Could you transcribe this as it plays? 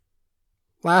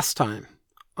Last time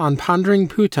on Pondering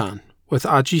Putan with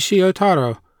Aji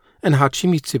Shiotaro and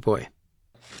Hachimitsu Boy.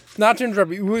 Not to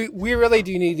interrupt you, we really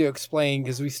do need to explain,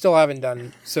 because we still haven't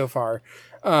done so far,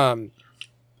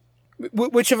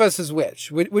 which of us is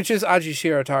which? Which is Aji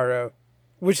Shiotaro?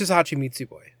 Which is Hachimitsu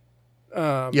Boy?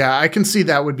 Yeah, I can see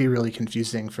that would be really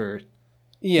confusing for...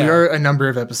 Yeah. We are a number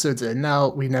of episodes in now.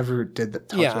 We never did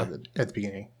talk about it at the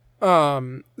beginning.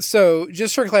 So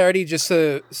just for clarity, just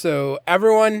so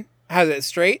everyone has it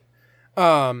straight,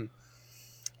 Aji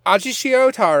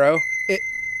Shiotaro.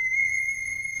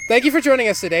 Thank you for joining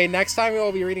us today. Next time we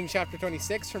will be reading Chapter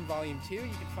 26 from Volume 2. You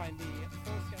can find the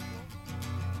full schedule.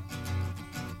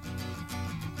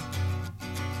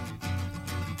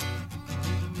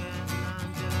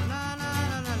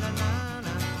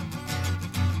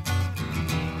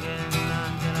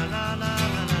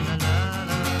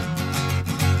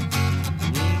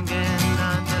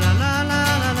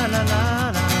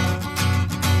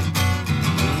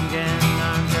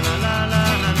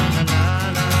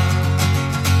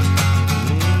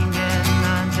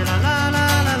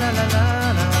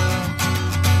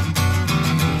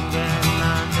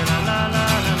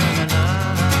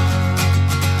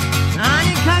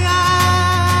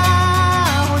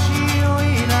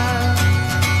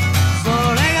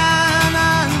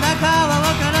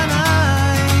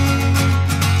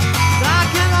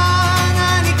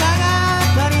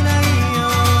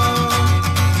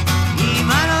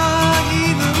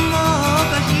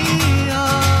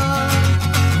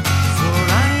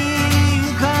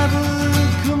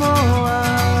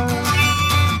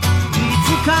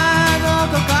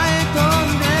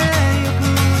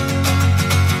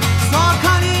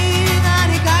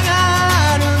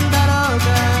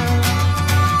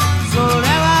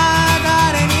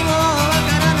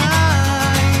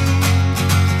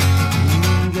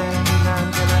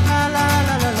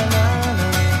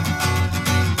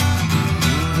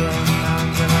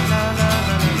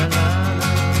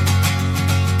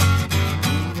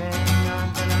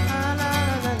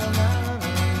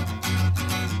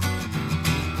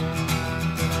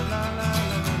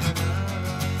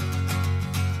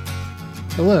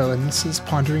 Hello, and this is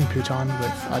Pondering Putan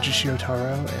with Aji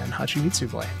Shiotaro and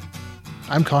Hachimitsu Boy.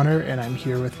 I'm Connor, and I'm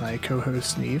here with my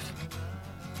co-host, Neve.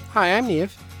 Hi, I'm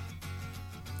Neve.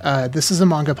 This is a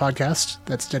manga podcast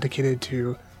that's dedicated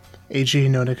to Eiji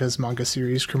Nonika's manga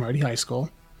series, Cromartie High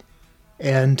School.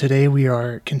 And today we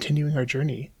are continuing our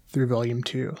journey through Volume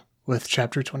 2 with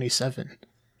Chapter 27.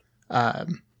 I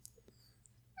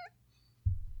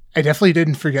definitely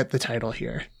didn't forget the title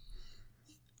here.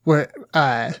 What?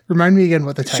 Remind me again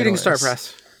what the title Shooting is. Star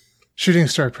Press. Shooting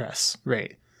Star Press,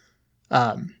 right.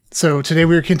 So today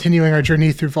we're continuing our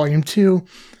journey through Volume 2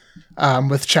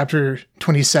 with Chapter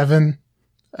 27.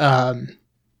 Help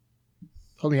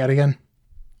me out again.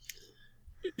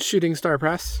 Shooting Star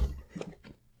Press.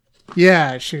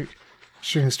 Yeah,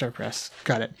 Shooting Star Press.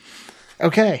 Got it.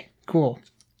 Okay, cool.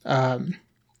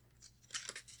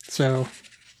 So,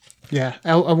 yeah,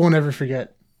 I won't ever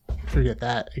forget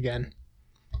that again.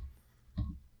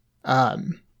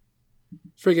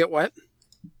 Forget what?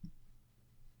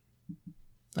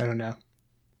 I don't know.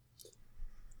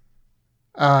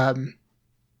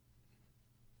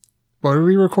 What are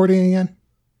we recording again?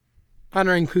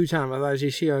 Pondering Putan with Aji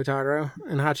Shiotaro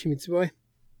and Hachimitsu Boy.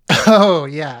 Oh,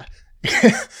 yeah.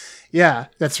 Yeah,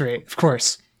 that's right. Of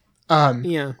course.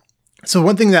 Yeah. So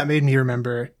one thing that made me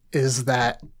remember is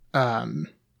that I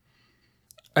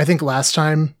think last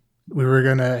time we were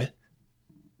going to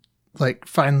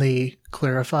finally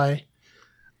clarify.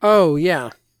 Oh, yeah.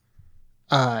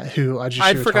 Who Aji Shiotaro...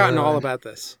 I'd forgotten all about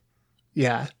this.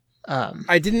 Yeah.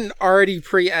 I didn't already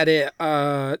pre-edit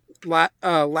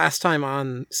last time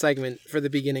on segment for the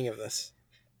beginning of this.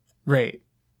 Right.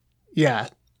 Yeah.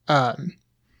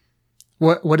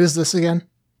 What is this again?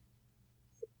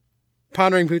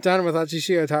 Pondering Putan with Aji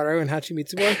Shiotaro and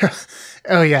Hachimitsu Boy.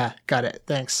 Oh, yeah. Got it.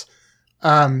 Thanks.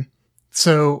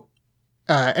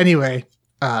 Anyway,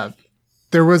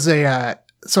 there was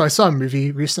so I saw a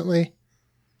movie recently.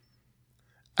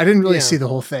 I didn't really see the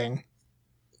whole thing.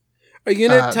 Are you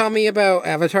going to tell me about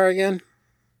Avatar again?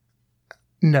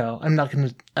 No, I'm not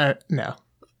going to. No.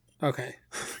 Okay.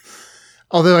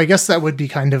 Although I guess that would be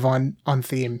kind of on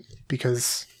theme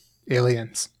because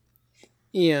aliens.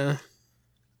 Yeah.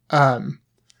 No,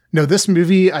 this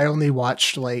movie, I only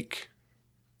watched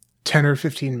 10 or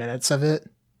 15 minutes of it,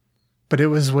 but it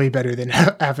was way better than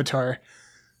Avatar.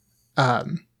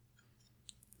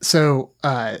 So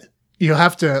you'll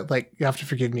have to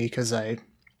forgive me because I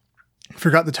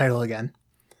forgot the title again.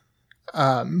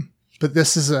 But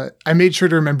this is I made sure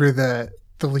to remember the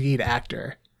lead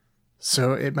actor,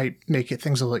 so it might make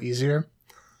things a little easier.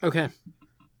 Okay.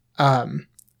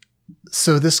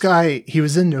 So this guy, he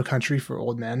was in No Country for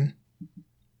Old Men.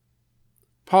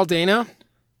 Paul Dano?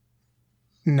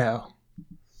 No.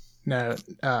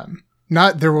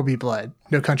 Not There Will Be Blood.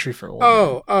 No Country for Old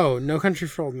Men. Oh, No Country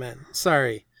for Old Men.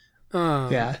 Sorry.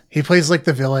 Yeah, he plays like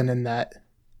the villain in that.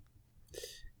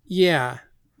 Yeah.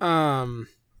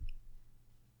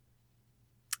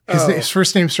 His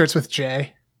first name starts with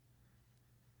J.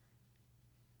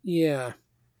 Yeah.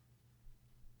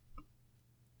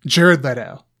 Jared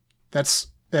Leto. That's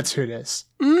who it is.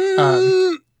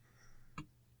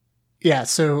 Yeah,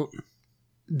 so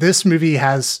this movie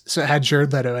had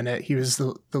Jared Leto in it. He was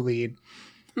the lead.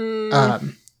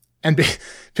 And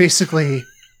basically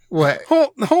what...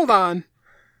 Hold on.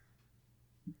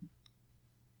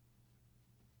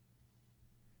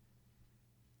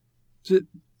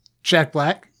 Jack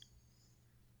Black?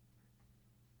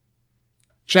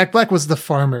 Jack Black was the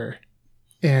farmer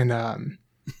in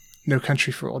No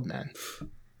Country for Old Men.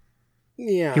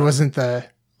 Yeah. He wasn't the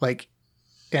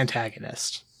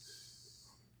antagonist.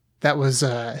 That was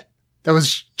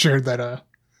Jared Leto.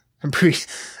 I'm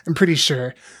pretty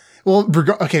sure. Well,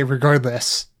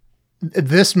 regardless,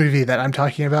 this movie that I'm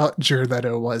talking about, Jared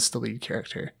Leto was the lead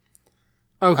character.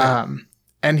 Okay.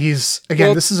 And he's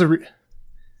again. This is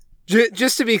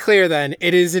just to be clear. Then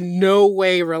it is in no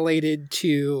way related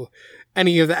to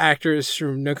any of the actors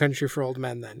from No Country for Old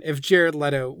Men. Then, if Jared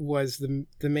Leto was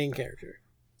the main character.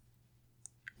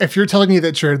 If you're telling me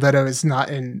that Jared Leto is not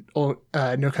in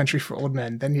No Country for Old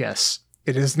Men, then yes,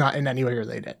 it is not in any way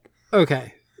related.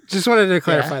 Okay. Just wanted to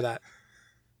clarify that.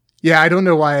 Yeah, I don't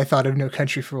know why I thought of No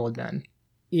Country for Old Men.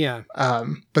 Yeah.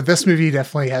 But this movie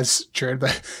definitely has Jared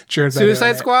Leto.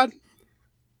 Suicide Squad?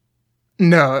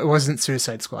 No, it wasn't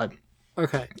Suicide Squad.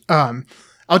 Okay.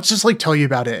 I'll just tell you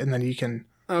about it and then you can...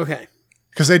 Okay.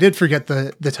 Because I did forget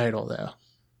the title though.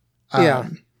 Yeah.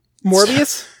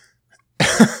 Morbius?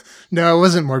 No, it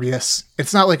wasn't Morbius.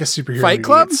 It's not like a superhero Fight movie.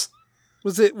 Club?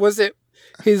 Was it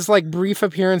his brief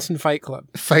appearance in Fight Club?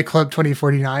 Fight Club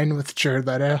 2049 with Jared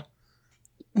Leto?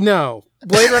 No.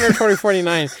 Blade Runner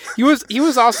 2049. He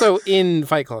was also in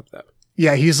Fight Club though.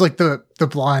 Yeah, he's the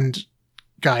blonde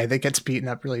guy that gets beaten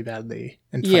up really badly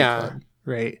in Fight Club,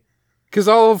 right? Because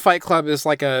all of Fight Club is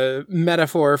a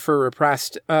metaphor for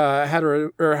repressed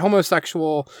hetero or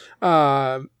homosexual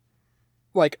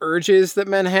urges that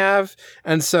men have,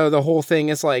 and so the whole thing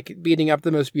is beating up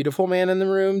the most beautiful man in the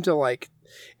room to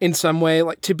in some way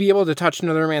to be able to touch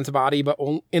another man's body, but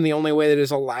in the only way that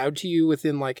is allowed to you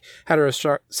within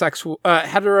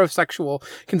heterosexual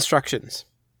constructions.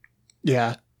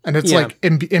 Yeah. And it's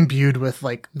imbued with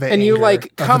the and you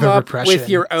come up with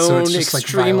your own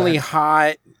extremely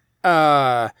hot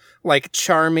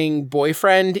charming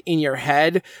boyfriend in your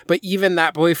head, but even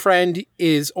that boyfriend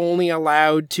is only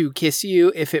allowed to kiss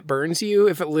you if it burns you,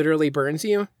 if it literally burns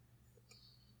you.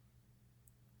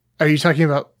 Are you talking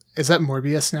about, is that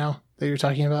Morbius now that you're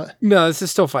talking about? No, this is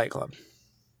still Fight Club.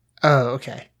 Oh,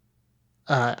 okay.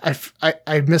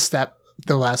 I missed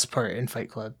the last part in Fight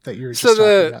Club that you were just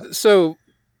talking about. So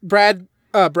Brad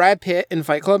Pitt in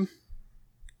Fight Club?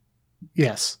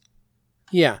 Yes.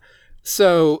 Yeah.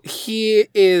 So he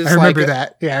is. I remember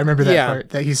that. Yeah, I remember that part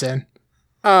that he's in.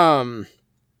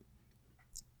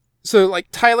 So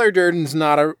Tyler Durden's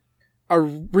not a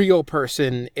real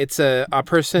person. It's a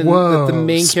person that the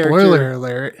main character. Spoiler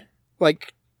alert.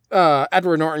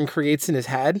 Edward Norton creates in his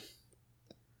head.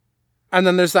 And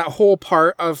then there's that whole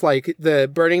part of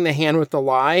the burning the hand with the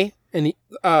lie, and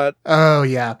oh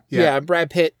yeah.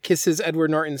 Brad Pitt kisses Edward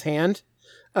Norton's hand.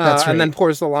 That's right. And then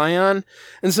pours the lie on.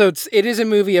 And so it is a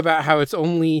movie about how it's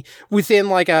only within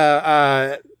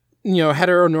a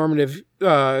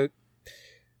heteronormative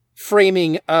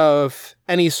framing of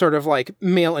any sort of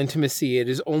male intimacy. It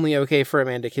is only okay for a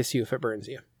man to kiss you if it burns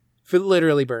you. If it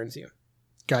literally burns you.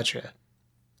 Gotcha.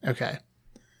 Okay.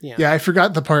 Yeah. Yeah, I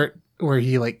forgot the part where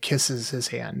he kisses his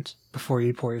hand before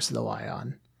he pours the lie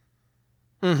on.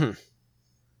 Mm-hmm.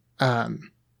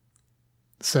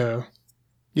 So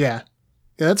yeah.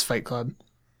 Yeah, that's Fight Club.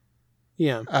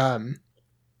 Yeah.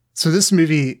 So this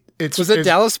movie, was it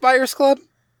Dallas Buyers Club?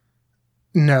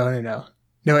 No.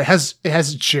 No, it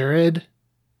has Jared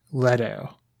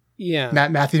Leto. Yeah.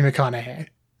 Not Matthew McConaughey.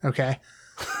 Okay.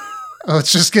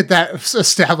 Let's just get that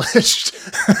established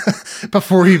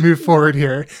before we move forward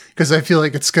here, because I feel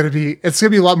like it's gonna be a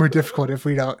lot more difficult if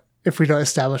we don't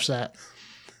establish that.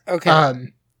 Okay.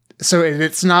 So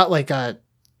it's not a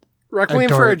Requiem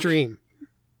for a Dream.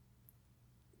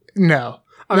 No.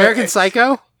 American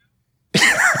Psycho?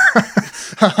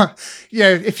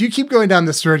 Yeah, if you keep going down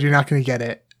this road, you're not going to get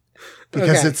it.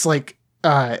 Because it's it's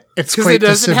because quite it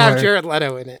doesn't dissimilar. have Jared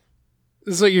Leto in it.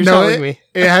 This is what you're No, telling me.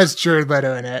 it has Jared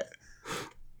Leto in it.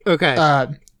 Okay.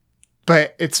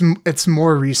 But it's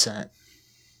more recent.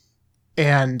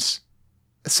 And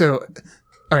so,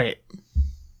 all right.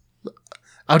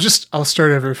 I'll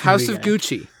start over from House the of beginning.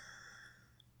 Gucci.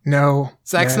 No.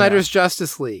 Zack no, Snyder's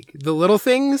Justice League. The Little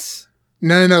Things.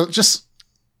 No. Just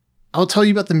I'll tell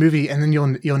you about the movie, and then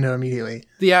you'll know immediately.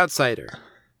 The Outsider.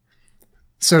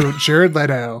 So Jared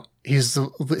Leto, he's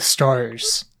the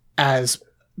stars as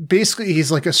basically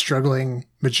he's like a struggling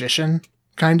magician,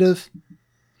 kind of.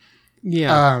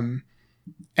 Yeah.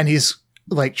 And he's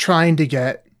like trying to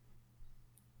get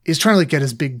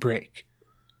his big break.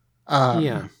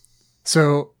 Yeah.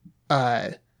 So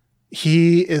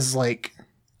he is like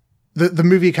the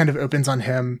movie kind of opens on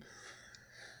him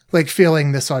like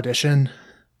failing this audition.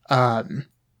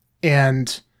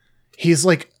 And he's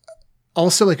like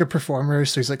also like a performer,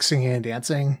 so he's like singing and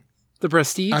dancing. The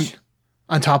Prestige?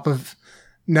 On top of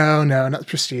no, not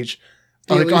Prestige.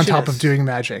 The Like on top Illusionist. of doing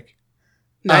magic.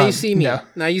 Now You See Me. no.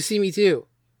 Now You See Me Too.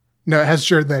 No, it has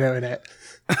Jared Leto in it.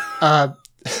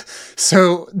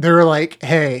 So they were like,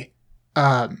 hey,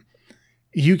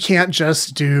 you can't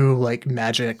just do like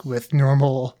magic with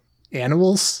normal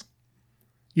animals.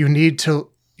 You need to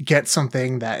get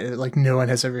something that like no one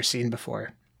has ever seen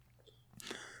before.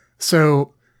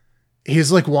 So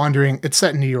he's like wandering. It's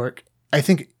set in New York. I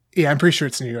think, yeah, I'm pretty sure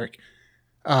it's New York.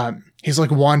 He's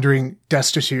like wandering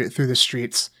destitute through the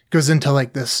streets, goes into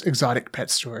like this exotic pet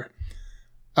store.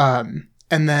 And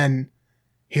then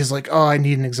he's like, oh, I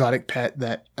need an exotic pet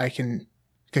that I can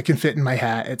fit in my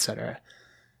hat, etc.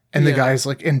 And the guy's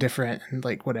like indifferent and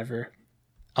like, whatever,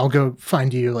 I'll go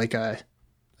find you like a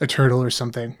turtle or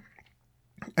something.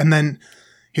 And then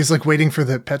he's like waiting for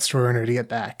the pet store owner to get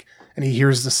back. And he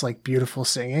hears this like beautiful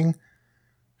singing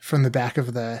from the back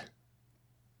of the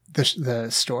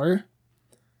store.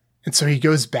 And so he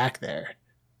goes back there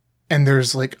and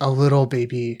there's like a little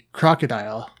baby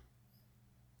crocodile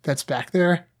that's back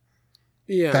there.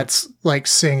 Yeah. That's like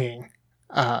singing,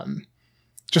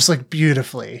 just like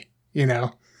beautifully, you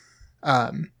know?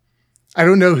 I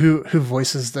don't know who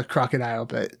voices the crocodile,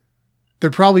 but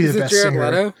they're probably Is the it best Jared singer.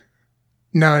 Leto?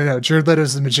 No. Jared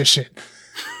Leto's the magician.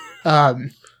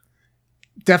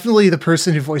 Definitely the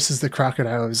person who voices the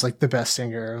crocodile is like the best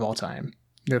singer of all time.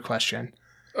 No question.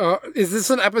 Is this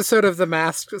an episode of The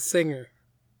Masked Singer?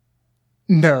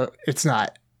 No, it's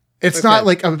not. It's Okay. not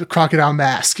like a crocodile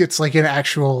mask. It's like an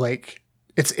actual, like,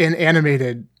 it's an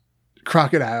animated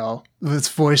crocodile that's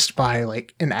voiced by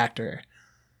like an actor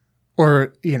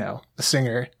or, you know, a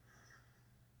singer.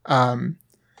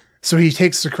 So he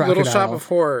takes the crocodile. Little Shop of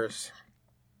Horrors.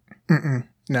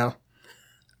 No.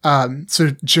 So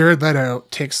Jared Leto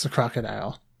takes the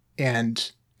crocodile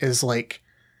and is like,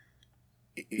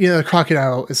 you know, the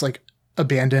crocodile is like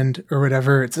abandoned or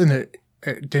whatever. It's in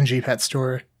a dingy pet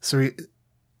store. So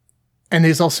and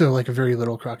he's also like a very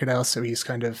little crocodile. So he's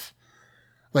kind of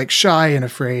like shy and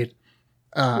afraid.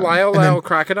 Lyle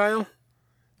Crocodile?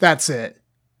 That's it.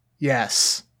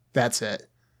 Yes, that's it.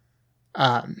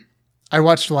 I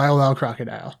watched Lyle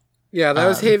Crocodile. Yeah, that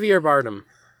was Javier Bardem.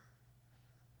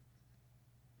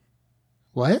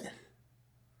 What?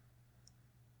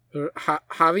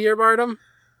 Javier Bardem?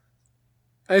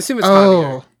 I assume it's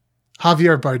Javier. Oh,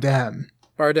 Javier Bardem.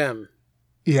 Bardem.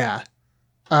 Yeah.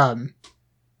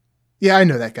 Yeah, I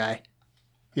know that guy.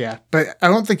 Yeah, but I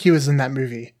don't think he was in that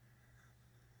movie.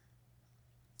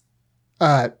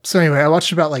 So anyway, I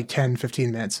watched about like 10,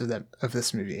 15 minutes of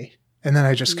this movie, and then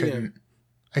I just couldn't.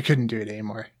 I couldn't do it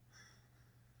anymore.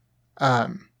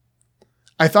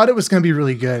 I thought it was going to be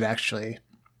really good, actually,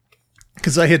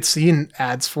 because I had seen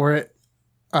ads for it,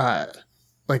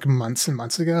 like months and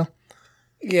months ago.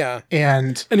 Yeah.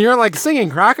 And you're like singing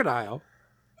Crocodile.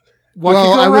 What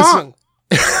Well, could go I was- wrong?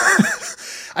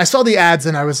 I saw the ads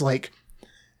and I was like,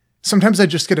 sometimes I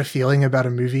just get a feeling about a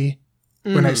movie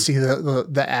when I see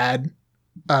the ad.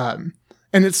 And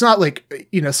it's not like,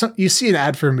 you know, you see an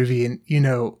ad for a movie and you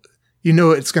know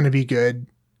it's going to be good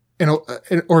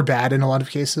or bad in a lot of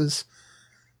cases.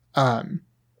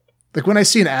 Like when I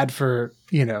see an ad for,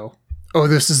 you know, oh,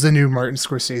 this is the new Martin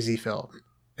Scorsese film.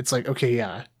 It's like, okay,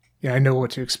 yeah, I know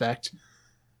what to expect.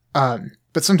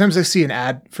 But sometimes I see an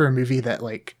ad for a movie that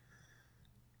like,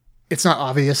 it's not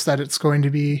obvious that it's going to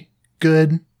be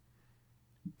good.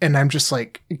 And I'm just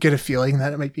like, get a feeling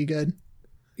that it might be good.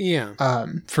 Yeah.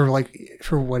 For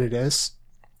what it is.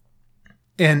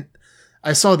 And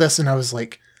I saw this and I was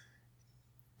like,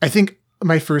 I think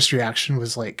my first reaction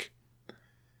was like,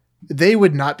 they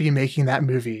would not be making that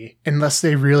movie unless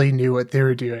they really knew what they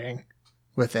were doing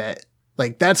with it.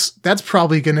 Like that's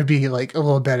probably going to be like a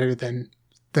little better than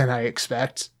I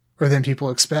expect or than people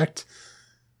expect.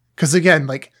 Because again,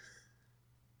 like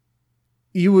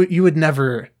you would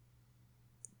never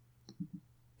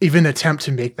even attempt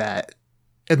to make that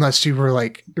unless you were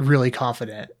like really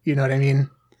confident. You know what I mean?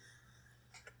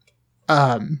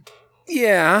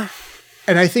 Yeah.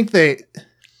 And I think they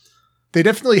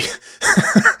definitely.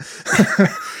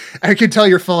 I can tell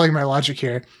you're following my logic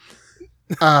here.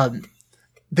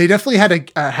 They definitely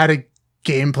had a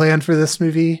game plan for this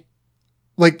movie.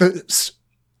 Like the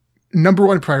number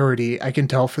one priority I can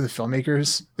tell for the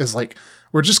filmmakers is like,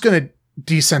 we're just going to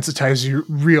desensitize you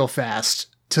real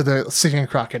fast to the singing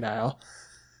crocodile.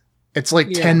 It's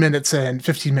like 10 minutes in,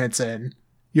 15 minutes in,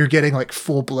 you're getting like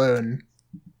full blown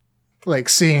like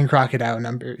singing crocodile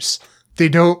numbers. They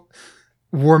don't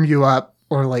warm you up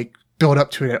or like build up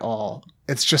to it at all.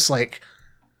 It's just like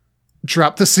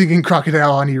drop the singing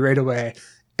crocodile on you right away.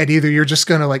 And either you're just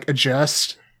going to like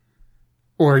adjust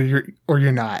or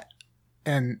you're not.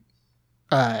 And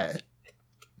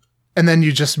then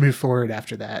you just move forward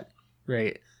after that.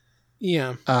 Right.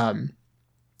 Yeah.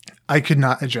 I could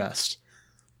not adjust.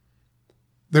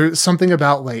 There's something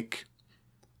about like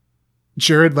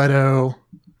Jared Leto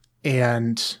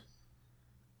and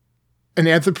an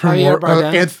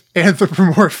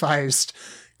anthropomorphized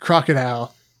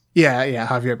crocodile. Yeah,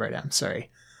 Javier Bardem. Sorry.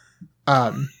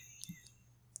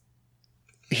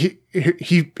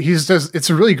 He's does. It's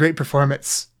a really great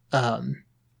performance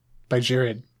by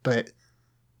Jared, but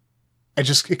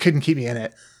it couldn't keep me in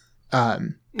it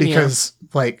because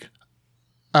like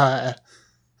okay,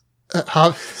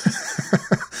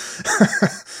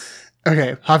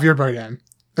 Javier Bardem.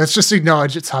 Let's just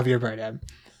acknowledge it's Javier Bardem.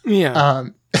 Yeah.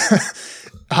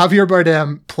 Javier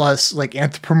Bardem plus like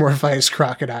anthropomorphized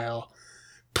crocodile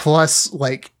plus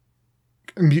like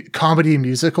comedy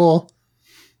musical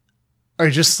are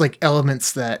just like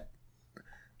elements that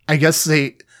I guess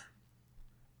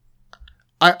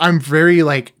I'm very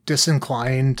like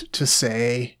disinclined to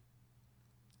say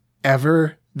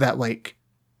ever that like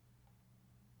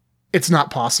it's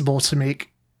not possible to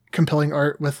make compelling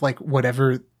art with like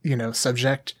whatever, you know,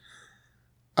 subject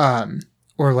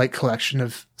or like collection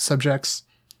of subjects.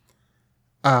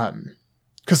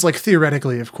 'Cause like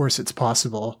theoretically, of course it's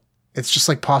possible. It's just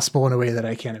like possible in a way that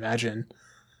I can't imagine.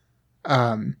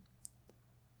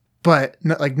 But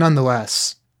like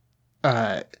nonetheless,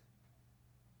 I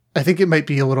think it might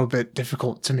be a little bit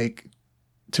difficult to make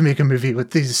a movie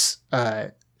with these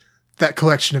that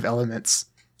collection of elements.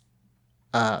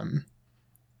 And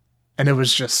it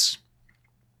was just,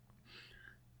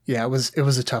 it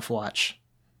was a tough watch.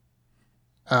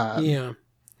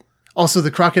 Also,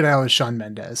 the crocodile is Shawn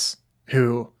Mendes,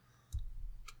 who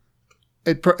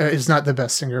is not the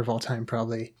best singer of all time,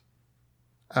 probably.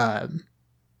 And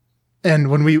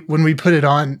when we put it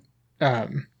on,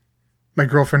 my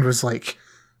girlfriend was like,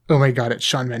 "Oh my God, it's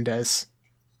Shawn Mendes,"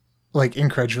 like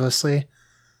incredulously.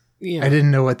 Yeah. I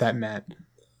didn't know what that meant.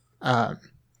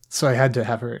 So I had to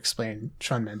have her explain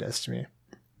Shawn Mendes to me.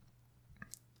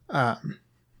 But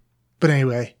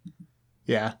anyway,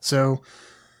 yeah. So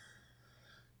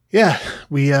yeah,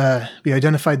 we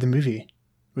identified the movie,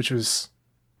 which was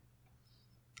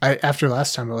after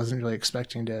last time I wasn't really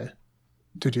expecting to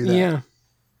do that. Yeah.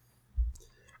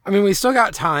 I mean, we still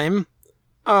got time.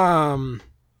 I've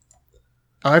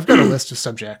got a list of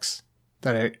subjects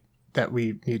that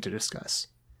we need to discuss.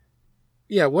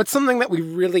 Yeah, what's something that we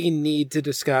really need to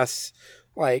discuss?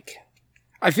 Like,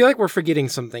 I feel like we're forgetting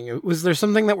something. Was there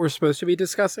something that we're supposed to be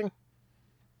discussing?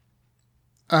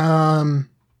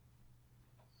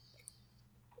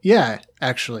 Yeah,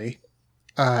 actually.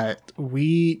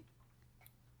 We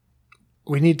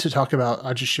need to talk about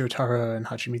Ajishi Otaro and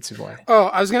Hachimitsu Boy. Oh,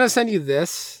 I was going to send you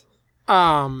this.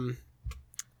 So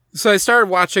I started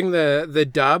watching the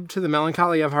dub to The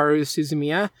Melancholy of Haru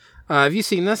Suzumiya. Have you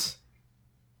seen this?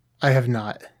 I have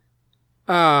not.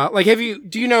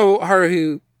 Do you know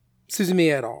Haru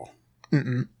Suzumiya at all?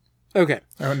 Mm-mm. Okay.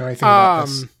 I don't know anything about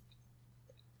this.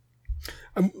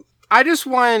 I just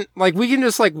want, like, we can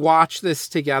just, like, watch this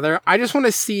together. I just want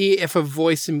to see if a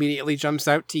voice immediately jumps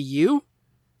out to you.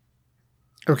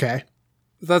 Okay.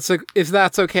 If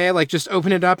that's okay, like, just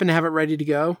open it up and have it ready to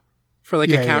go for, like,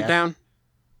 a countdown.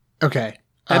 Yeah. Okay.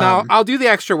 And I'll do the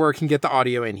extra work and get the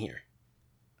audio in here.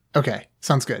 Okay.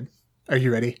 Sounds good. Are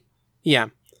you ready? Yeah.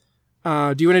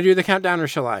 Do you want to do the countdown or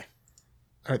shall I?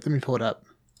 All right, let me pull it up.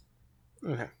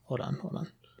 Okay. Hold on.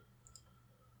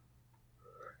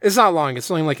 It's not long. It's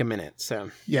only like a minute,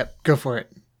 so. Yep, go for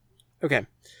it. Okay.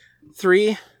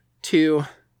 3, 2,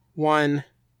 1,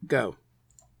 go.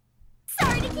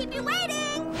 Sorry to keep you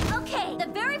waiting! Okay, the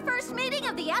very first meeting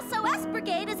of the SOS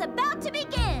Brigade is about to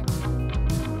begin!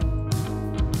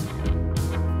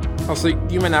 Also,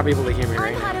 you might not be able to hear me I'm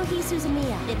right now. Haruhi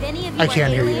Suzumiya. If any of you I are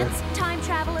can't hear you. aliens, time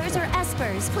travelers, or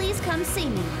espers, please come see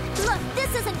me. Look,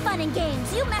 this isn't fun and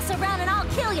games. You mess around and I'll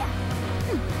kill ya.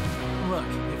 Look,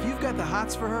 if you've got the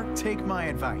hots for her, take my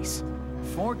advice.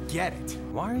 Forget it.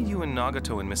 Why are you and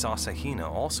Nagato and Miss Asahina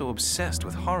all so obsessed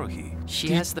with Haruhi?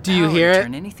 She has the do you power hear to it?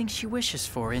 turn anything she wishes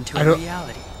for into I a don't-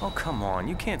 reality. Oh, come on.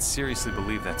 You can't seriously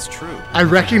believe that's true. I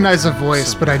recognize a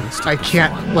voice, but I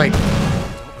can't, like,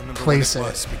 Remember place what it.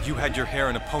 was, but you had your hair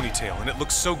in a ponytail, and it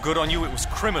looked so good on you, it was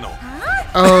criminal.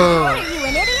 Oh. Are you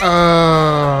an idiot?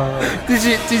 Oh.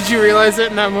 Did you realize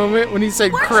it in that moment when he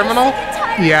said Weren't you criminal? sick and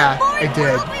tired of Yeah, the boring I did.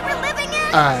 world we were living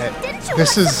in? Didn't you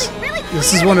This want is- something really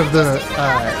this is weird one and of the, interesting to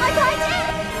happen like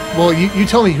I did? Well, you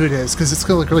tell me who it is, because it's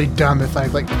gonna look really dumb if I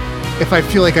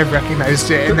feel like I've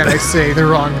recognized it and then I say the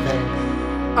wrong thing.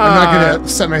 I'm not gonna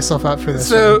set myself up for this.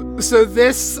 one. So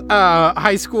this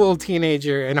high school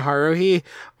teenager in Haruhi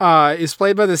is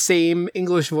played by the same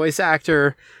English voice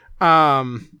actor. I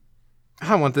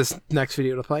want this next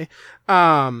video to play.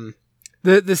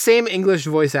 The same English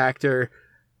voice actor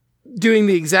doing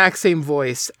the exact same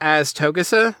voice as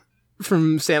Togusa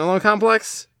from Standalone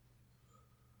Complex.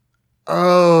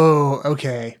 Oh,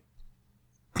 okay.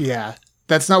 Yeah,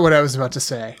 that's not what I was about to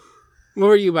say. What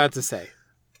were you about to say?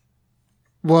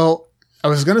 Well, I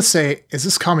was gonna say, is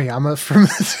this Kamiyama from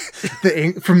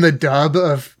from the dub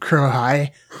of Crow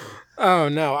High? Oh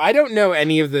no, I don't know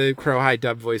any of the Crow High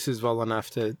dub voices well enough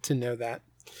to know that.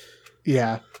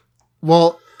 Yeah.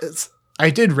 Well, I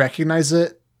did recognize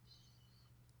it.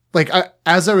 Like,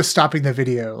 as I was stopping the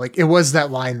video, like, it was that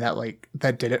line that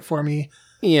did it for me.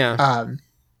 Yeah.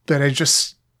 But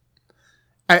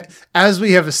as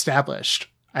we have established,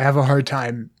 I have a hard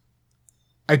time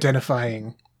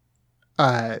identifying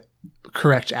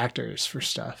correct actors for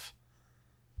stuff.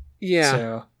 Yeah.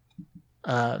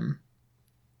 So,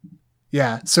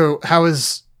 yeah. So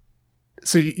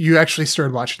so you actually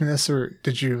started watching this, or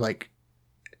did you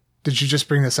just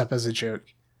bring this up as a joke?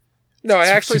 No, I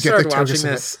to actually get the started watching Togusa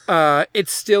this. It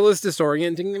still is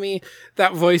disorienting to me.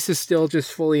 That voice is still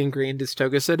just fully ingrained as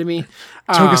Togusa to me.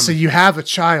 Togusa, you have a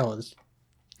child.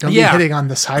 Don't yeah. be hitting on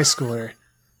this high schooler.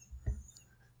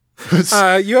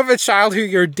 You have a child who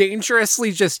you're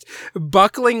dangerously just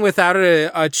buckling without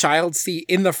a child seat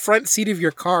in the front seat of your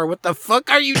car. What the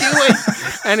fuck are you doing?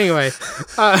 Anyway.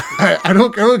 I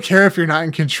don't care if you're not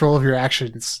in control of your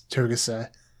actions, Togusa.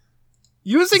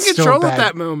 You was in It's still control at bad.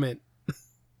 that moment.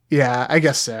 Yeah, I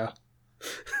guess so.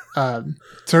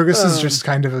 Togusa is just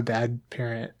kind of a bad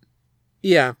parent.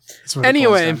 Yeah. That's what it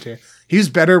Anyway. boils down to. He's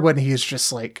better when he's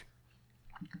just like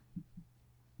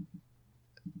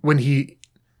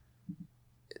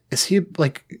is he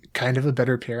like kind of a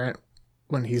better parent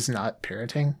when he's not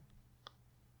parenting?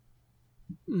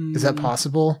 Is that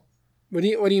possible? What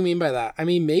do you mean by that? I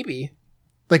mean, maybe.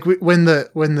 Like when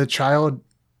the child,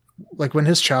 like when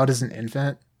his child is an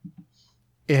infant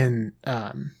in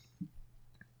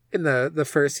In the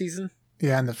first season?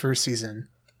 yeah, in the first season,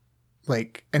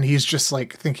 like, and he's just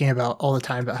like thinking about all the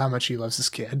time about how much he loves his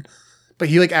kid, but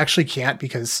he like actually can't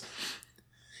because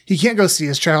he can't go see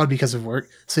his child because of work,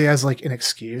 so he has like an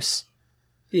excuse.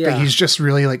 Yeah. But he's just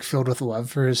really like filled with love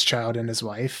for his child and his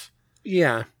wife,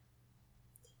 Yeah.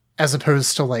 as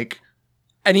opposed to like,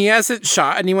 And he hasn't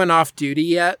shot anyone off duty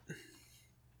yet.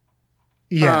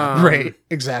 yeah, right,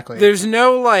 exactly. There's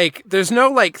no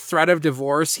threat of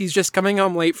divorce. He's just coming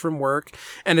home late from work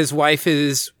and his wife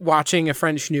is watching a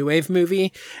French New Wave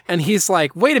movie and he's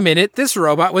like, "Wait a minute, this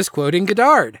robot was quoting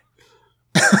Godard."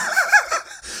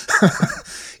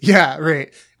 Yeah,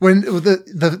 right. When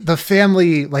the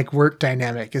family like work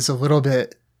dynamic is a little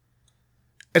bit,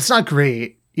 it's not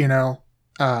great, you know.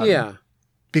 Yeah.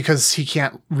 Because he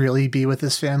can't really be with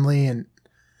his family,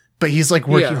 but he's like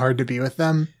working Yeah. hard to be with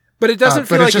them. But it doesn't but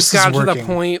feel it's like it's just his gotten to the working.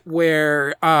 point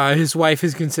where his wife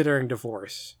is considering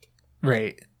divorce.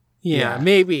 Right. Yeah,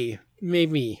 Yeah.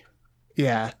 maybe.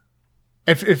 Yeah.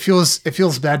 It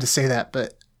feels bad to say that,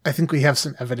 but I think we have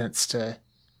some evidence to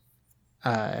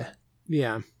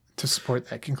Yeah. support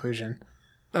that conclusion.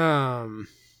 Um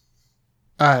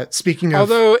Speaking of,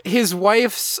 although his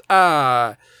wife's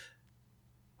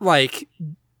like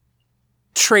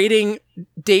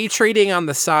day trading on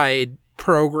the side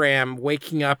program,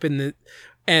 waking up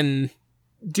and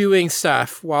doing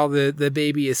stuff while the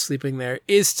baby is sleeping there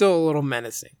is still a little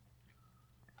menacing.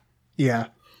 yeah.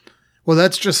 Well,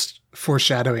 that's just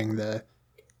foreshadowing the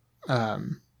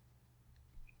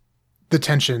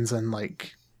tensions and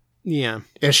like Yeah.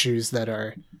 issues that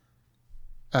are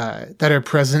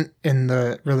present in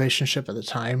the relationship at the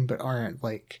time, but aren't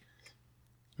like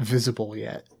visible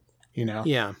yet. You know?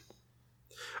 Yeah.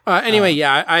 Anyway,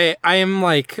 yeah, I am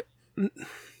like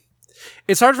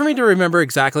it's hard for me to remember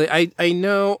exactly. I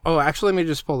know. Oh, actually, let me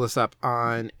just pull this up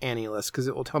on AniList because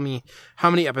it will tell me how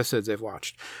many episodes I've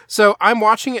watched. So I'm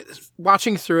watching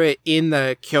through it in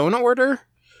the Kyon order.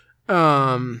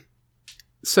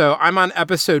 So I'm on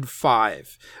episode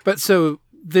 5, but so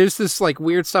there's this like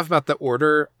weird stuff about the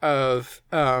order of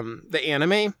the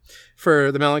anime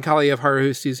for The Melancholy of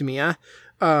Haruhi Suzumiya,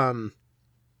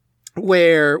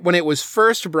 where when it was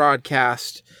first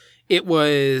broadcast, it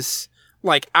was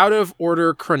like out of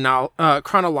order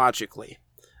chronologically.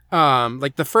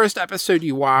 Like the first episode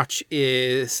you watch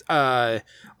is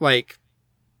like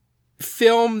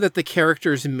film that the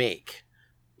characters make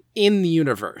in the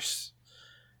universe.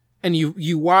 And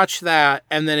you watch that,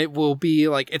 and then it will be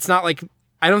like, it's not like,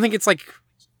 I don't think it's like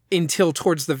until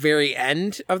towards the very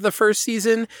end of the first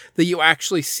season that you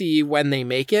actually see when they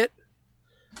make it.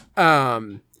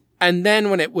 And then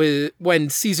when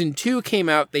season 2 came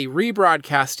out, they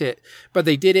rebroadcast it, but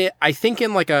they did it, I think,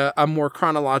 in like a more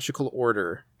chronological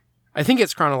order. I think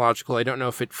it's chronological. I don't know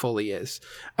if it fully is.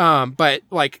 But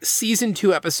like season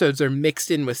 2 episodes are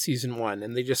mixed in with season 1,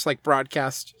 and they just like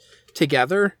broadcast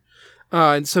together.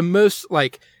 And so most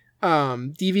like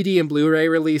DVD and Blu-ray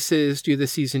releases do the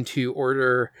season 2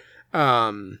 order.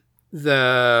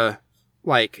 The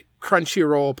like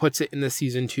Crunchyroll puts it in the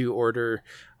season 2 order,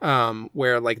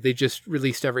 where like they just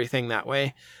released everything that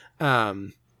way.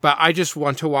 But I just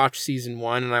want to watch season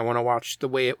 1, and I want to watch the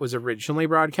way it was originally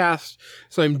broadcast.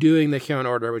 So I'm doing the Kyon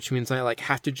order, which means I like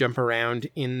have to jump around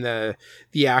in the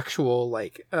actual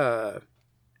like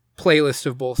playlist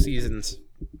of both seasons.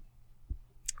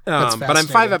 But I'm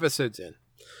 5 episodes in.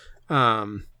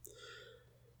 I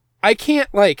can't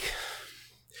like,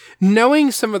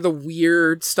 knowing some of the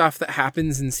weird stuff that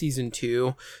happens in season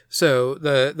 2. So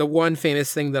the one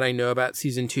famous thing that I know about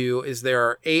season 2 is there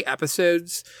are 8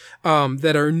 episodes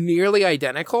that are nearly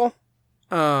identical.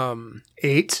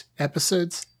 8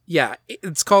 episodes? Yeah,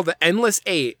 it's called the Endless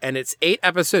 8, and it's 8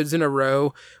 episodes in a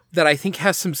row that I think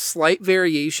has some slight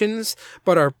variations,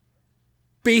 but are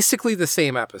basically the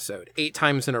same episode 8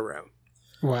 times in a row.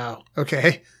 Wow.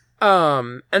 Okay.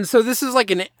 And so this is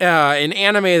like an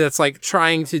anime that's like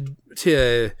trying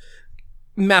to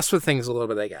mess with things a little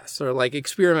bit, I guess, or like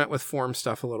experiment with form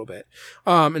stuff a little bit.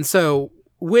 And so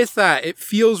with that, it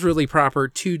feels really proper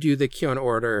to do the Kyon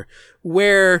order,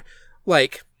 where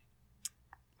like,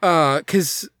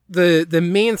 cause the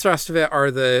main thrust of it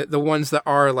are the ones that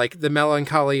are like The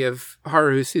Melancholy of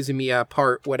Haruhi Suzumiya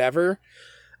part whatever.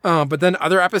 But then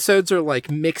other episodes are like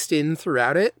mixed in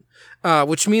throughout it,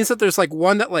 which means that there's like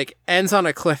one that like ends on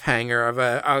a cliffhanger of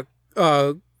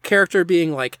a character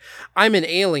being like, I'm an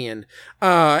alien.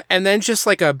 And then just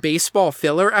like a baseball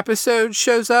filler episode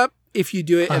shows up if you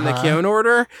do it in the Kyon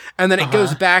order. And then it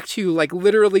goes back to like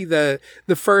literally the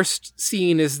first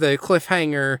scene is the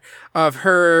cliffhanger of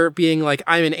her being like,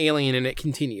 I'm an alien, and it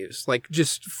continues like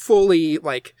just fully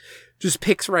like just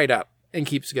picks right up and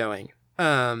keeps going.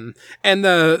 And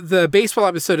the baseball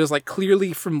episode is like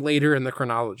clearly from later in the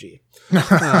chronology.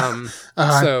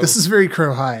 So this is very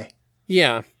Crow High.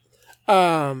 Yeah.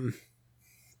 I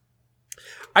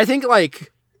think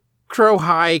like Crow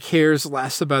High cares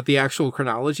less about the actual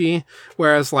chronology,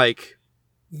 whereas like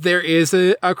there is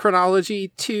a chronology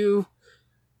to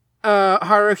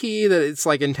Haruhi that it's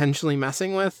like intentionally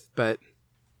messing with, but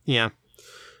yeah.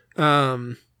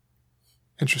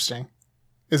 Interesting.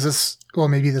 Is this, well,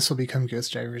 maybe this will become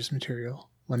Ghost Divers material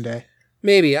one day.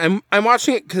 Maybe. I'm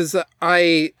watching it because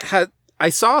I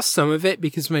saw some of it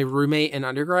because my roommate in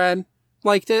undergrad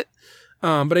liked it,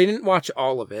 but I didn't watch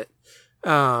all of it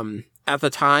at the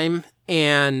time,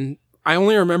 and I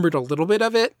only remembered a little bit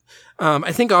of it.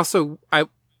 I think also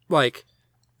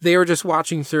they were just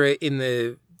watching through it in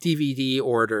the DVD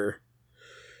order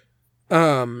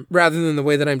rather than the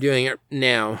way that I'm doing it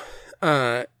now.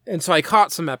 And so I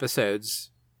caught some episodes,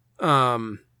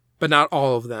 but not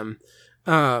all of them.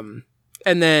 And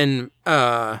then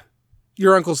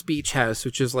Your Uncle's Beach House,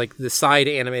 which is like the side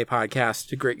anime podcast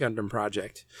to Great Gundam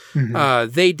Project.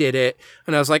 Mm-hmm. They did it,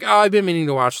 and I was like, oh, I've been meaning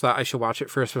to watch that. I should watch it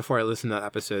first before I listen to that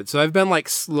episode. So I've been like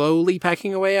slowly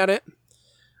pecking away at it.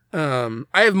 I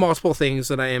have multiple things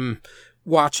that I am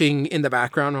watching in the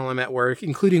background while I'm at work,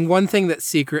 including one thing that's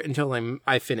secret until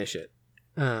I finish it.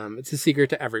 It's a secret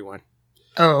to everyone.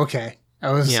 Oh, okay.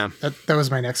 That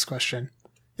was my next question.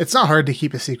 It's not hard to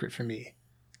keep a secret from me.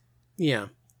 Yeah.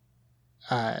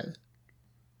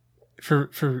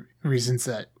 For reasons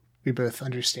that we both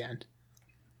understand.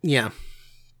 Yeah.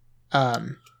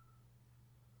 Well,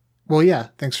 yeah.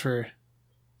 Thanks for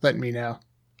letting me know.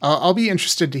 I'll be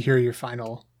interested to hear your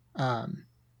final,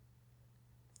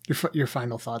 your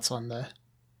final thoughts on the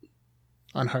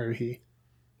on Haruhi.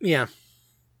 Yeah.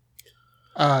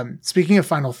 Speaking of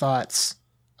final thoughts,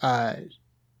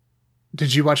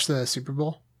 did you watch the Super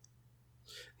Bowl?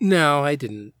 No, I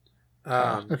didn't.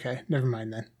 Okay, never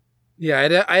mind then.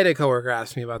 Yeah, I had a coworker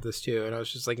ask me about this too, and I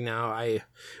was just like, no,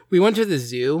 we went to the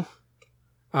zoo,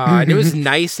 and it was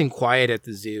nice and quiet at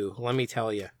the zoo, let me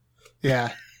tell you.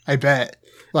 Yeah, I bet.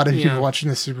 A lot of people watching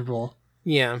the Super Bowl.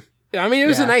 Yeah. I mean, it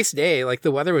was a nice day. Like,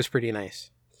 the weather was pretty nice.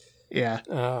 Yeah.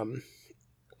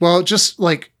 Well, just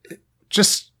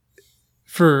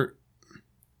for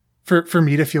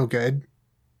me to feel good,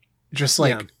 just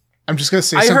like, I'm just going to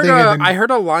say something. I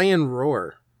heard a lion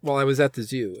roar while I was at the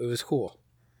zoo. It was cool.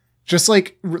 Just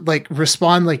like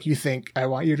respond like you think I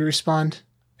want you to respond,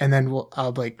 and then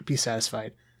I'll like be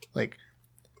satisfied. Like,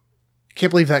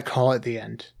 can't believe that call at the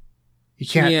end. You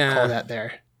can't call that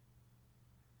there.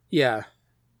 Yeah.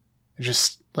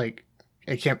 Just like,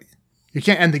 you can't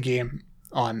end the game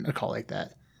on a call like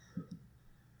that.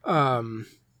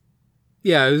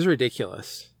 Yeah, it was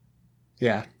ridiculous.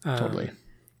 Yeah, totally.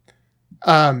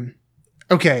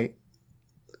 Okay.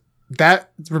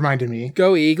 That reminded me.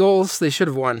 Go Eagles. They should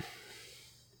have won.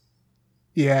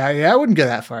 Yeah, I wouldn't go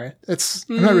that far. I'm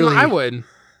not really. I would.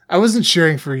 I wasn't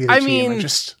cheering for either team.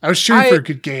 I was cheering for a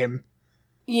good game.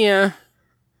 Yeah.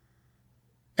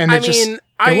 And it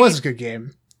was a good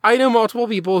game. I know multiple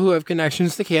people who have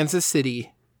connections to Kansas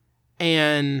City,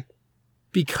 and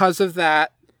because of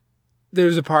that,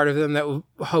 there's a part of them that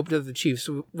hoped that the Chiefs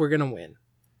were going to win.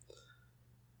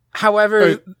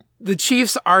 However, the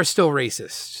Chiefs are still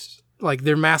racist. Like,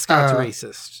 their mascot's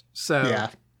racist. So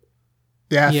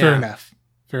yeah, fair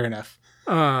enough.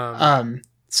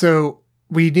 So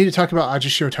we need to talk about Aja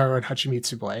Shotaro and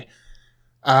Hachimitsu Boy.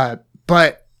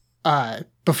 But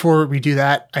before we do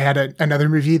that, I had another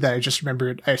movie that I just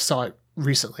remembered. I saw it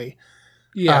recently.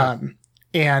 Yeah.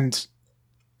 And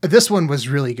this one was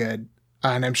really good,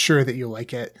 and I'm sure that you'll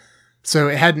like it. So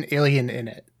it had an alien in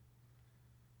it.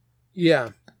 Yeah.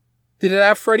 Did it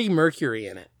have Freddie Mercury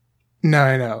in it?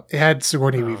 No. It had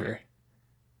Sigourney Weaver.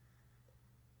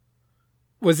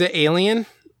 Was it Alien?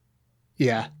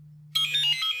 Yeah.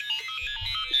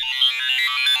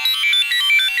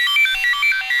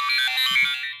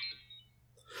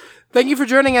 Thank you for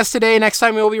joining us today. Next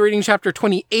time we will be reading chapter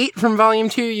 28 from volume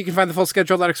 2. You can find the full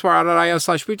schedule at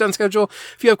explorer.io/Bhutan schedule.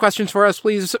 If you have questions for us,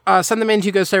 please send them in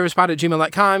to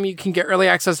ghostdiverspod@gmail.com. You can get early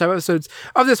access to episodes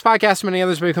of this podcast and many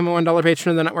others by becoming a $1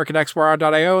 patron of the network at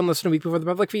explorer.io and listen to week before the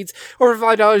public feeds. Or for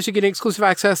 $5, you get exclusive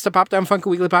access to Pop Down Funko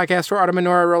Weekly Podcast, where Autumn and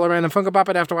Nora roll around and Funko Pop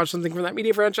and have to watch something from that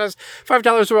media franchise.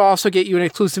 $5 will also get you an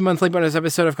exclusive monthly bonus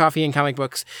episode of Coffee and Comic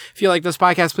Books. If you like this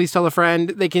podcast, please tell a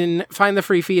friend. They can find the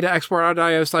free feed at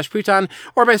explorer.io/Bhutan,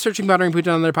 or by searching Bothering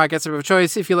Bhutan on their podcast of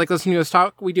choice. If you like listening to us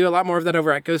talk, we do a lot more of that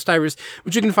over at Ghost Divers,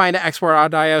 which you can find at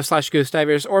explorer.io/Ghost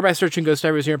Divers, or by searching Ghost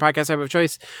Divers in your podcast of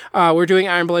choice. We're doing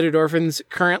Iron Blooded Orphans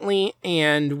currently,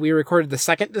 and we recorded the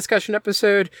second discussion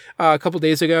episode a couple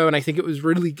days ago, and I think it was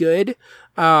really good.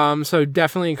 So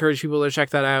definitely encourage people to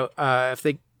check that out if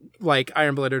they like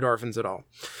Iron Blooded Orphans at all.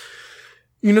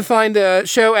 You can find the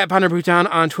show at Ponder Bhutan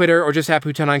on Twitter, or just at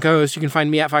Bhutan on co-host. You can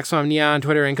find me at Foxomnia on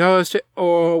Twitter and co-host,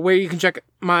 or where you can check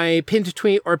my pinned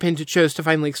tweet or pinned shows to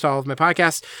find links to all of my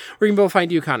podcasts. Where can people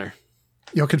find you, Connor?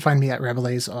 You can find me at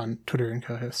Rabelaise on Twitter and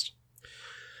co-host.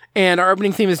 And our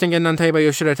opening theme is Ningen Nante by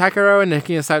Yoshida Takaro, and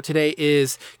taking us out today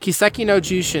is Kiseki no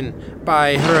Jushin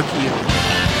by Hiroki Yu.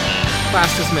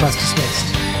 Class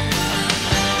dismissed.